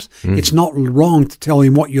Psalms. It's not wrong to tell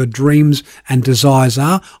him what your dreams and desires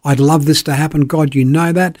are. I'd love this to happen. God, you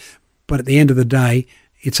know that. But at the end of the day,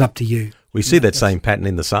 it's up to you. We see that same pattern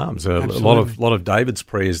in the Psalms. A lot of David's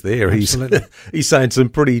prayers there. Absolutely. He's saying some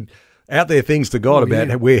pretty out there things to God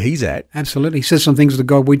about where he's at. Absolutely. He says some things to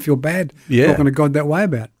God we'd feel bad talking to God that way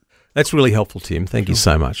about. That's really helpful, Tim. Thank you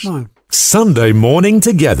so much. No. Sunday morning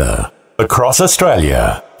together across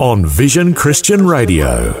Australia on Vision Christian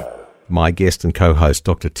Radio. My guest and co-host,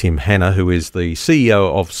 Dr. Tim Hanna, who is the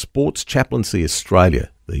CEO of Sports Chaplaincy Australia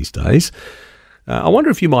these days. I wonder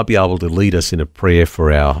if you might be able to lead us in a prayer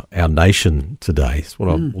for our nation today. It's what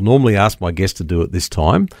I will normally ask my guest to do at this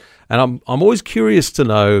time. And I'm always curious to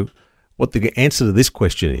know what the answer to this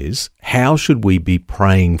question is. How should we be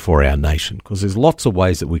praying for our nation? Because there's lots of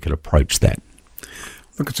ways that we can approach that.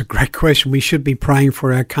 Look, it's a great question. We should be praying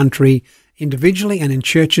for our country individually and in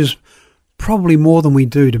churches probably more than we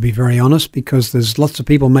do, to be very honest, because there's lots of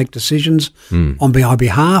people make decisions on our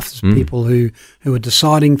behalf. There's people who are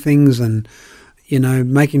deciding things and,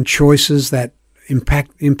 making choices that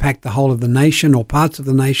impact the whole of the nation or parts of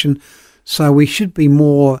the nation. So we should be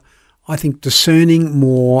more, I think, discerning,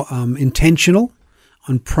 more intentional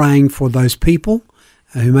on praying for those people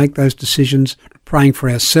who make those decisions, praying for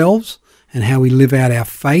ourselves and how we live out our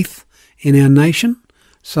faith in our nation.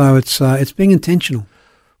 So it's being intentional.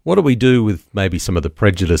 What do we do with maybe some of the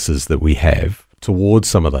prejudices that we have towards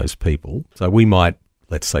some of those people? So we might,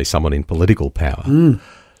 let's say, someone in political power,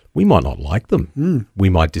 we might not like them. We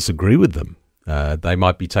might disagree with them. They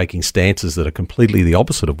might be taking stances that are completely the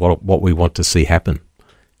opposite of what we want to see happen.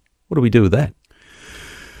 What do we do with that?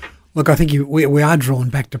 Look, I think we are drawn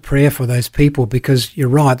back to prayer for those people, because you're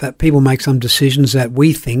right, that people make some decisions that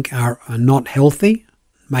we think are not healthy,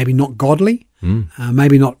 maybe not godly,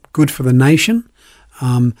 maybe not good for the nation,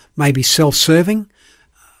 maybe self-serving.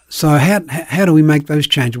 So how do we make those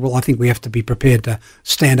changes? Well, I think we have to be prepared to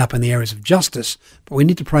stand up in the areas of justice, but we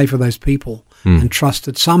need to pray for those people and trust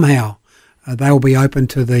that somehow they will be open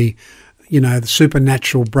to the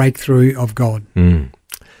supernatural breakthrough of God.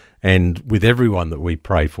 And with everyone that we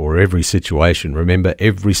pray for, every situation, remember,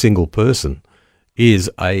 every single person is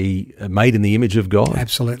made in the image of God.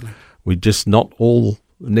 Absolutely. We just not all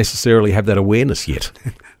necessarily have that awareness yet.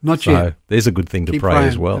 Not yet. So there's a good thing to Keep pray praying.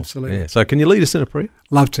 as well. Absolutely. Yeah. So can you lead us in a prayer?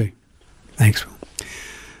 Love to. Thanks, Will.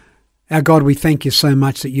 Our God, we thank you so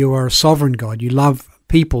much that you are a sovereign God. You love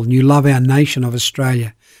people and you love our nation of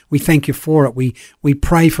Australia. We thank you for it. We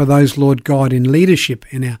pray for those, Lord God, in leadership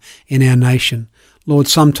in our nation. Lord,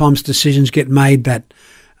 sometimes decisions get made that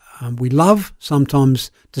we love.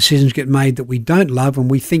 Sometimes decisions get made that we don't love and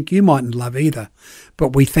we think you mightn't love either.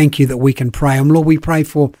 But we thank you that we can pray. And Lord, we pray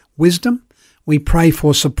for wisdom. We pray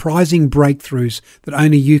for surprising breakthroughs that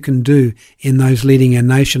only you can do in those leading our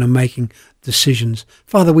nation and making decisions.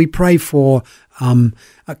 Father, we pray for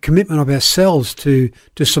a commitment of ourselves to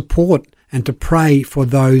support and to pray for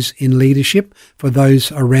those in leadership, for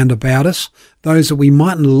those around about us, those that we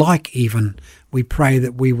mightn't like even. We pray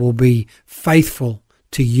that we will be faithful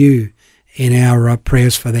to you in our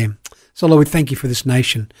prayers for them. So, Lord, we thank you for this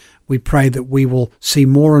nation. We pray that we will see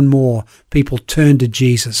more and more people turn to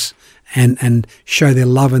Jesus and show their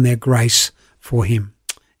love and their grace for him.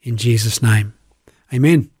 In Jesus' name,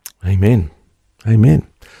 amen. Amen. Amen.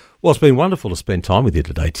 Well, it's been wonderful to spend time with you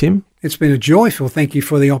today, Tim. It's been a joy, Phil. Thank you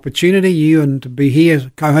for the opportunity, and to be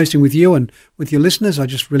here co-hosting with you and with your listeners. I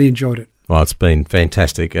just really enjoyed it. Well, it's been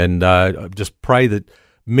fantastic, and I just pray that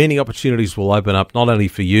many opportunities will open up, not only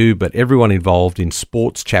for you, but everyone involved in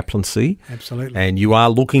sports chaplaincy. Absolutely. And you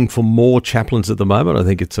are looking for more chaplains at the moment. I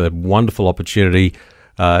think it's a wonderful opportunity.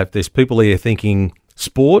 If there's people here thinking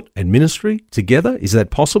sport and ministry together, is that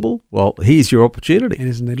possible? Well, here's your opportunity. It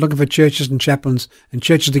isn't it? Looking for churches and chaplains and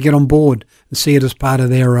churches to get on board and see it as part of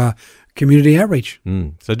their community outreach.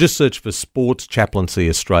 So just search for Sports Chaplaincy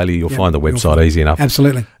Australia. You'll find the website easy enough.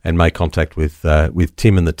 Absolutely. And make contact with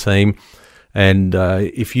Tim and the team. And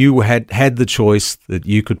if you had the choice that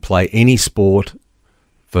you could play any sport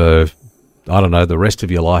for, I don't know, the rest of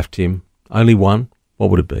your life, Tim, only one, what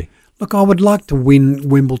would it be? Look, I would like to win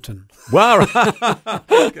Wimbledon. Well,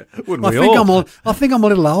 wouldn't we all? I think I'm a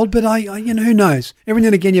little old, but I who knows? Every now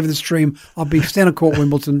and again you have this dream, I'll be standing court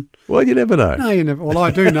Wimbledon. Well, you never know. No, you never. Well, I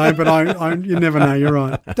do know, but you never know. You're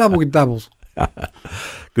right. Doubles.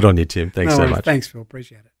 Good on you, Tim. Thanks so much. Thanks, Phil.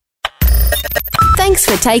 Appreciate it. Thanks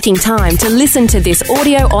for taking time to listen to this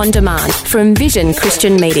audio on demand from Vision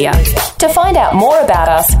Christian Media. To find out more about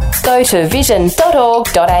us, go to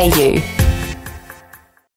vision.org.au.